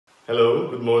Hello,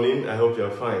 good morning. I hope you're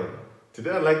fine. Today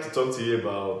I'd like to talk to you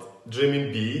about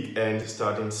dreaming big and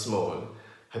starting small.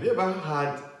 Have you ever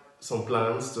had some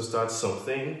plans to start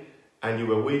something and you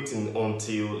were waiting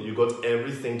until you got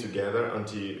everything together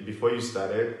before you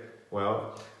started?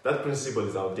 Well, that principle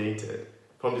is outdated.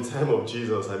 From the time of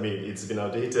Jesus, it's been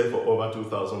outdated for over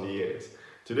 2,000 years.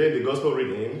 Today, in the Gospel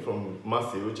reading from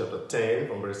Matthew chapter 10,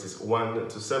 from verses 1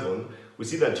 to 7, we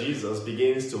see that Jesus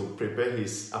begins to prepare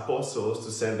his apostles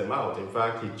to send them out. In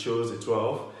fact, he chose the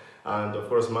 12, and of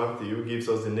course, Matthew gives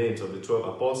us the names of the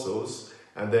 12 apostles,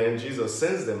 and then Jesus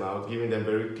sends them out, giving them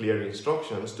very clear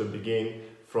instructions to begin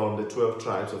from the 12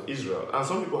 tribes of Israel. And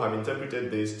some people have interpreted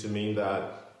this to mean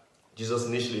that Jesus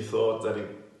initially thought that the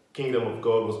kingdom of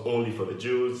God was only for the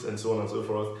Jews, and so on and so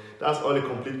forth. That's all a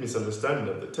complete misunderstanding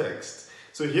of the text.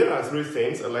 So here are three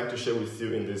things I'd like to share with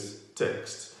you in this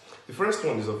text. The first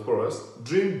one is, of course,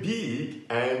 dream big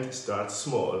and start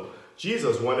small.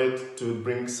 Jesus wanted to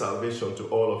bring salvation to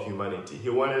all of humanity. He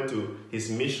wanted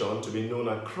his mission to be known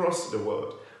across the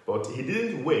world. But he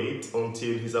didn't wait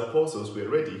until his apostles were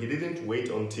ready. He didn't wait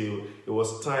until it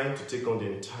was time to take on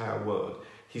the entire world.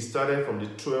 He started from the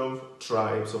 12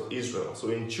 tribes of Israel. So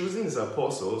in choosing his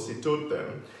apostles, he told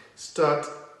them, start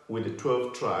with the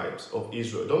 12 tribes of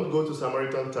Israel. Don't go to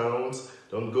Samaritan towns,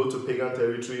 don't go to pagan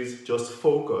territories, just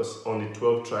focus on the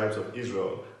 12 tribes of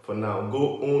Israel for now.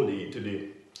 Go only to the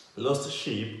lost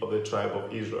sheep of the tribe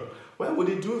of Israel. Why would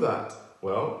he do that?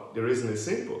 Well, the reason is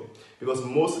simple. Because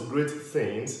most great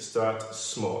things start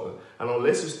small. And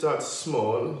unless you start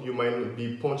small, you might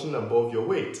be punching above your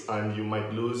weight and you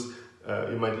might lose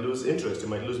interest, you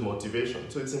might lose motivation.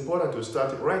 So it's important to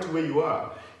start right where you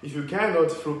are. If you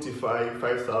cannot fructify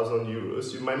 5,000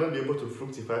 euros, you might not be able to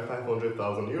fructify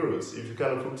 500,000 euros. If you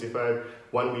cannot fructify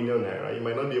 1 million naira, you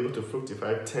might not be able to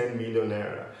fructify 10 million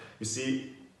naira. You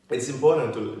see, it's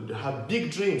important to have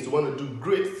big dreams, to want to do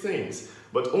great things,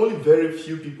 but only very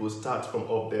few people start from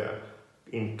up there.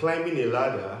 In climbing a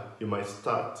ladder, you might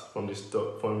start from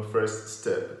the first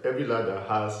step. Every ladder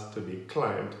has to be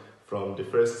climbed from the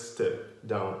first step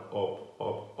down, up,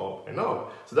 and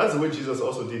up. So that's the way Jesus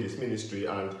also did his ministry,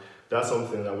 and that's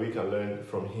something that we can learn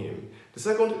from him. The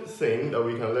second thing that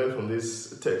we can learn from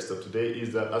this text of today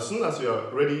is that as soon as you are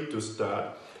ready to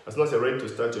start, as soon as you're ready to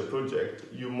start your project,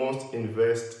 you must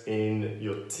invest in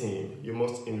your team. You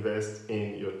must invest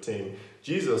in your team.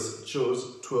 Jesus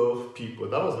chose 12 people.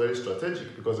 That was very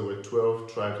strategic because there were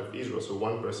 12 tribes of Israel, so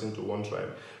one person to one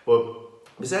tribe.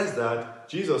 But besides that,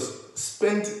 Jesus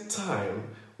spent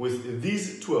time with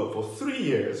these 12 for 3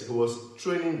 years. He was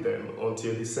training them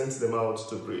until he sent them out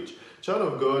to preach. Child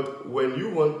of God, when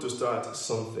you want to start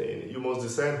something, you must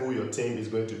decide who your team is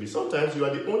going to be. Sometimes you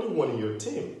are the only one in your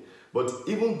team. But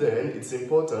even then, it's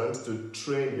important to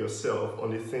train yourself on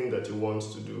the thing that you want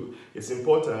to do. It's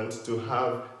important to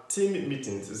have team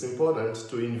meetings. It's important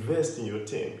to invest in your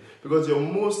team. Because your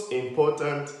most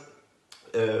important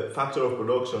factor of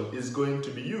production is going to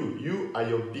be you. You are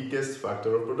your biggest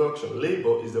factor of production.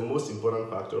 Labor is the most important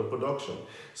factor of production.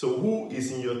 So who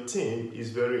is in your team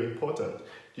is very important.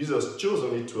 Jesus chose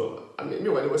only 12.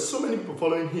 Meanwhile, there were so many people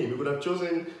following him. He could have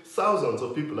chosen thousands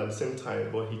of people at the same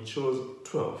time, but he chose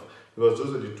 12 because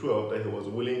those are the 12 that he was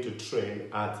willing to train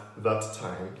at that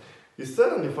time. The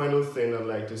third and the final thing I'd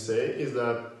like to say is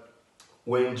that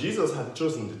when Jesus had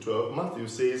chosen the 12, Matthew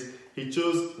says he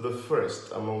chose the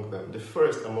first among them, the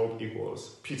first among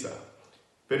equals, Peter.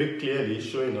 Very clearly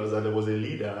showing us that there was a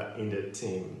leader in the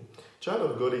team. Child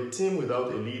of God, a team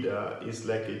without a leader is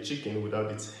like a chicken without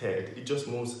its head. It just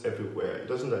moves everywhere. It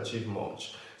doesn't achieve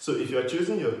much. So if you are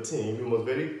choosing your team, you must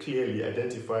very clearly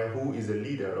identify who is the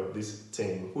leader of this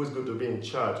team, who is going to be in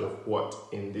charge of what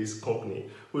in this company,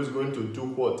 who is going to do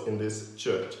what in this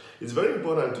church. It's very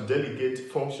important to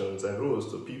delegate functions and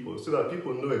roles to people so that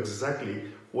people know exactly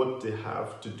what they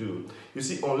have to do. You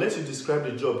see, unless you describe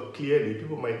the job clearly,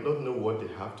 people might not know what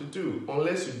they have to do.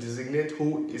 Unless you designate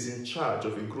who is in charge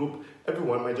of a group,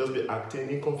 everyone might just be acting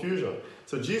in confusion.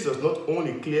 So Jesus not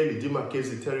only clearly demarcates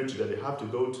the territory that they have to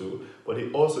go to, but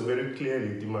he also very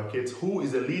clearly demarcates who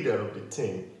is the leader of the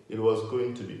team. It was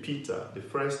going to be Peter, the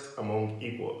first among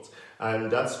equals.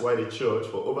 And that's why the church,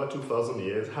 for over 2,000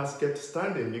 years, has kept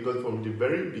standing, because from the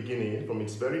very beginning, from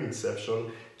its very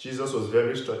inception, Jesus was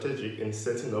very strategic in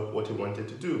setting up what he wanted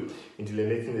to do, in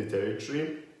delineating the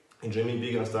territory, in dreaming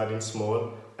big and starting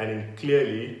small, and in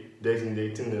clearly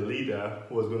designating a leader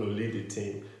who was going to lead the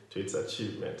team to its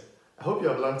achievement. I hope you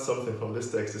have learned something from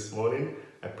this text this morning.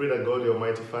 I pray that God, the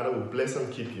Almighty Father, will bless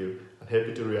and keep you and help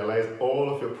you to realize all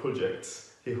of your projects.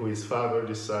 He who is Father,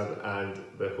 the Son, and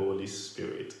the Holy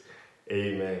Spirit.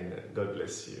 Amen. God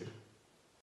bless you.